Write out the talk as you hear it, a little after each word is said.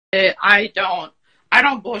I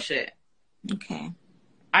don't bullshit. Okay.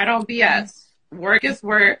 I don't BS. Work is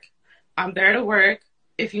work. I'm there to work.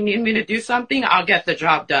 If you need me to do something, I'll get the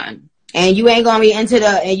job done. And you ain't gonna be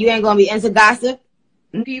into gossip?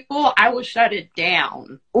 People, I will shut it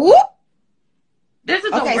down. Ooh. This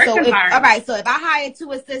is a work environment. All right, so if I hired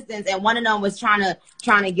 2 assistants and one of them was trying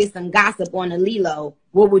to get some gossip on the Lilo,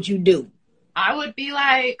 what would you do? I would be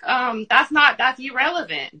like, that's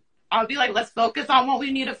irrelevant. I would be like, let's focus on what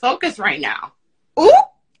we need to focus right now. Ooh.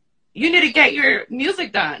 You need to get your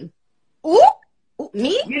music done. Ooh.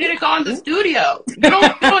 Me? You need to go in the studio. You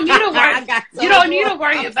don't need to worry. You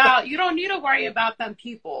don't need to worry about them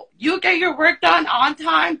people. You get your work done on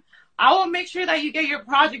time. I will make sure that you get your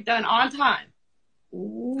project done on time.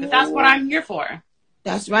 Because that's what I'm here for.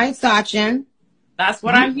 That's right, Sachin. That's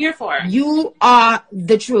what I'm here for. You are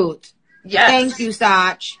the truth. Yes. Thank you,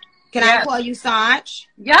 Sach. Can I call you Sach?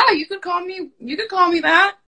 Yeah, you could call me that.